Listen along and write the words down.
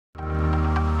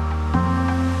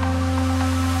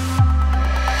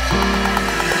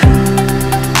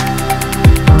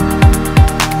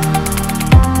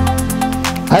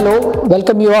Hello,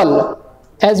 welcome you all.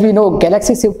 As we know,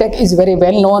 Galaxy SievTech is very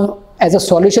well known as a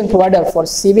solution provider for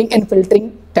sieving and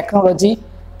filtering technology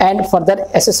and further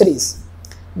accessories.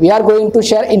 We are going to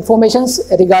share informations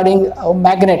regarding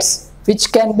magnets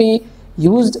which can be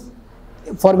used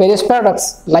for various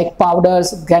products like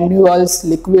powders, granules,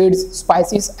 liquids,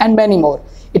 spices and many more.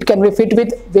 It can be fit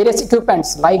with various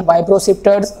equipments like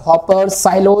vibrosifters, hoppers,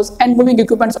 silos and moving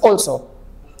equipments also.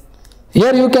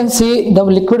 Here you can see the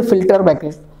liquid filter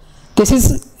magnet. This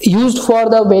is used for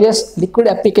the various liquid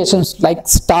applications like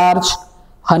starch,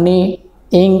 honey,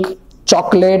 ink,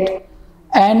 chocolate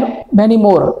and many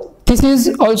more. This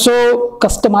is also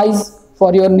customized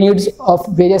for your needs of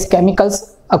various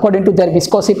chemicals according to their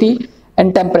viscosity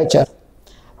and temperature.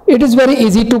 It is very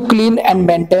easy to clean and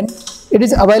maintain. It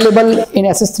is available in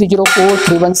SS304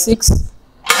 316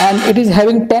 and it is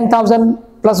having 10,000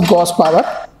 plus gauss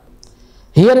power.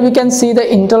 Here we can see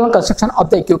the internal construction of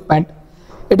the equipment.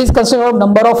 It is consisted of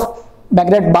number of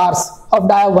magnet bars of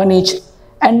dia 1 each,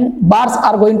 and bars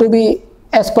are going to be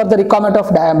as per the requirement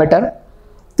of diameter.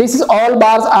 This is all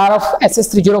bars are of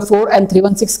SS304 and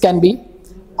 316 can be.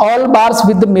 All bars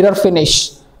with the mirror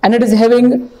finish, and it is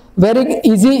having very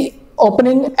easy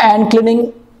opening and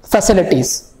cleaning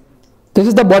facilities. This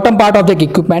is the bottom part of the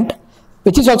equipment,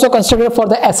 which is also considered for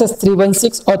the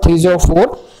SS316 or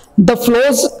 304. The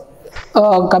flows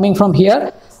coming from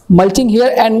here, mulching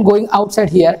here and going outside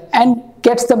here and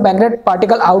gets the magnet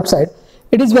particle outside.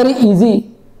 It is very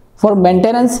easy for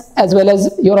maintenance as well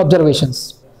as your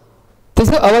observations. This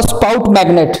is our spout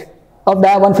magnet of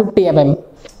dia 150 mm.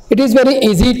 It is very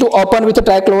easy to open with a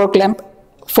trichloro clamp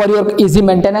for your easy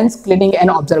maintenance, cleaning and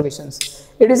observations.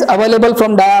 It is available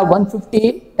from dia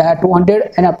 150, dia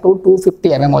 200 and up to 250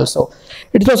 mm also.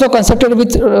 It is also constructed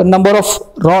with number of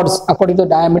rods according to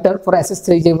diameter for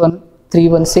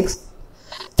SS316.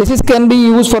 This can be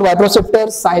used for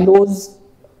vibrosifters, silos,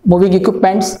 moving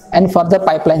equipments and further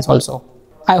pipelines also.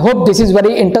 I hope this is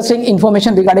very interesting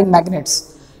information regarding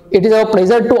magnets. It is our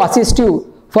pleasure to assist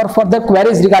you for further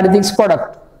queries regarding this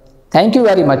product. Thank you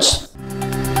very much.